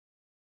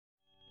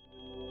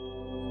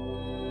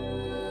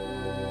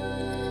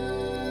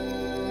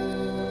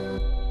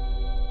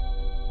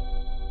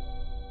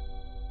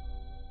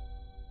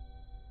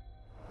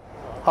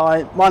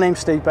Hi, my name's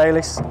Steve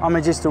Bayliss. I'm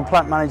a digital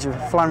plant manager for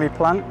Flannery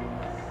Plant.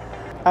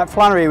 At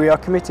Flannery we are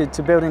committed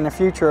to building a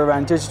future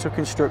around digital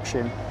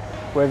construction.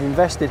 We've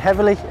invested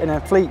heavily in a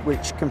fleet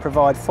which can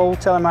provide full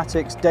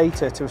telematics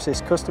data to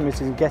assist customers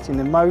in getting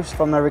the most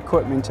from their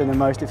equipment in the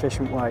most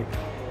efficient way.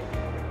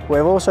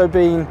 We've also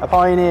been a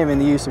pioneer in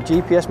the use of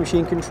GPS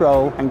machine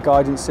control and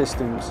guidance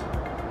systems.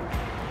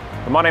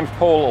 My name's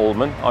Paul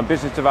Allman. I'm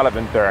Business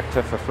Development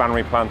Director for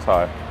Flannery Plant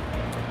Hire.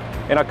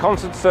 In our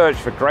constant search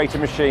for greater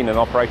machine and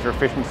operator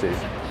efficiencies,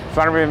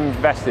 Flannery have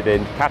invested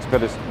in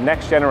Caterpillar's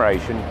next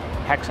generation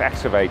HEX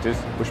excavators,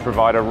 which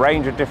provide a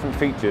range of different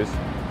features,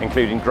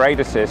 including grade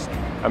assist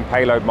and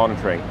payload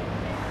monitoring.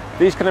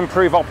 These can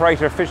improve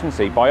operator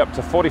efficiency by up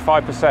to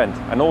 45%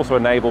 and also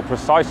enable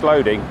precise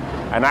loading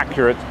and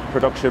accurate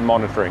production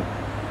monitoring.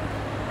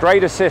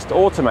 Grade assist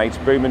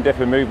automates boom and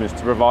dipper movements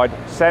to provide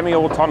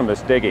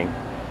semi-autonomous digging.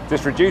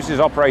 This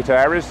reduces operator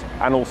errors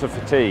and also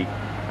fatigue,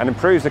 and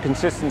improves the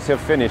consistency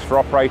of finish for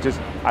operators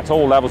at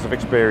all levels of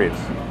experience.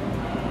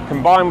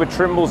 Combined with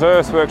Trimble's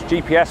Earthworks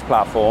GPS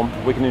platform,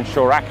 we can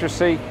ensure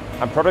accuracy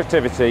and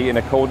productivity in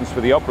accordance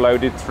with the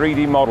uploaded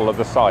 3D model of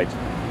the site,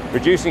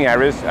 reducing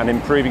errors and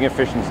improving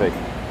efficiency.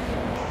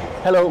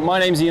 Hello, my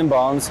name's Ian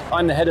Barnes.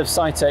 I'm the head of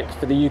SciTech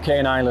for the UK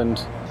and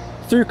Ireland.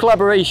 Through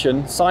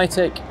collaboration,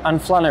 SciTech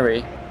and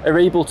Flannery are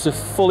able to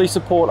fully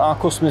support our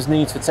customers'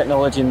 needs for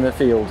technology in the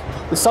field.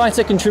 The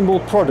SciTech and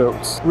Trimble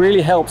products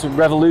really help to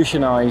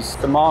revolutionise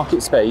the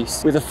market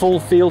space with a full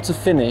field to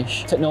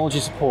finish technology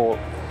support.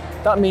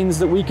 That means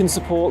that we can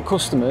support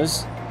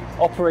customers,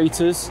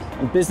 operators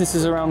and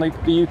businesses around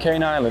the UK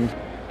and Ireland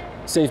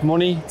save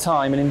money,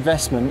 time and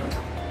investment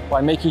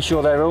by making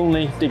sure they're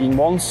only digging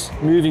once,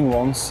 moving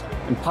once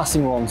and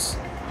passing once.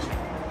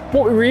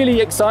 What we're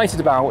really excited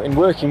about in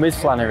working with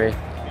Flannery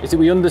is that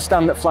we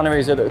understand that Flannery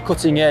is at the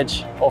cutting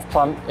edge of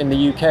plant in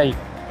the UK.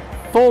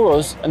 For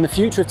us and the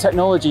future of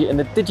technology and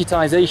the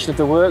digitisation of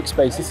the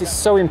workspace, this is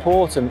so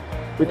important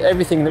with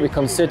everything that we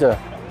consider.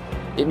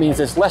 It means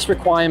there's less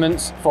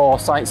requirements for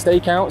site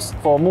stakeouts,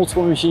 for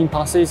multiple machine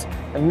passes,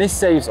 and this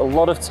saves a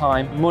lot of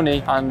time,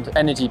 money and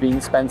energy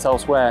being spent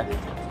elsewhere.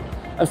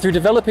 And through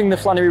developing the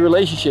Flannery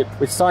relationship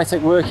with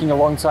SciTech working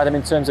alongside them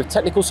in terms of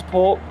technical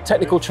support,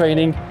 technical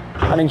training,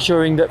 and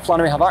ensuring that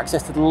Flannery have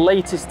access to the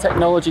latest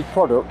technology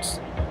products,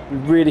 we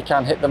really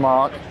can hit the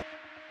mark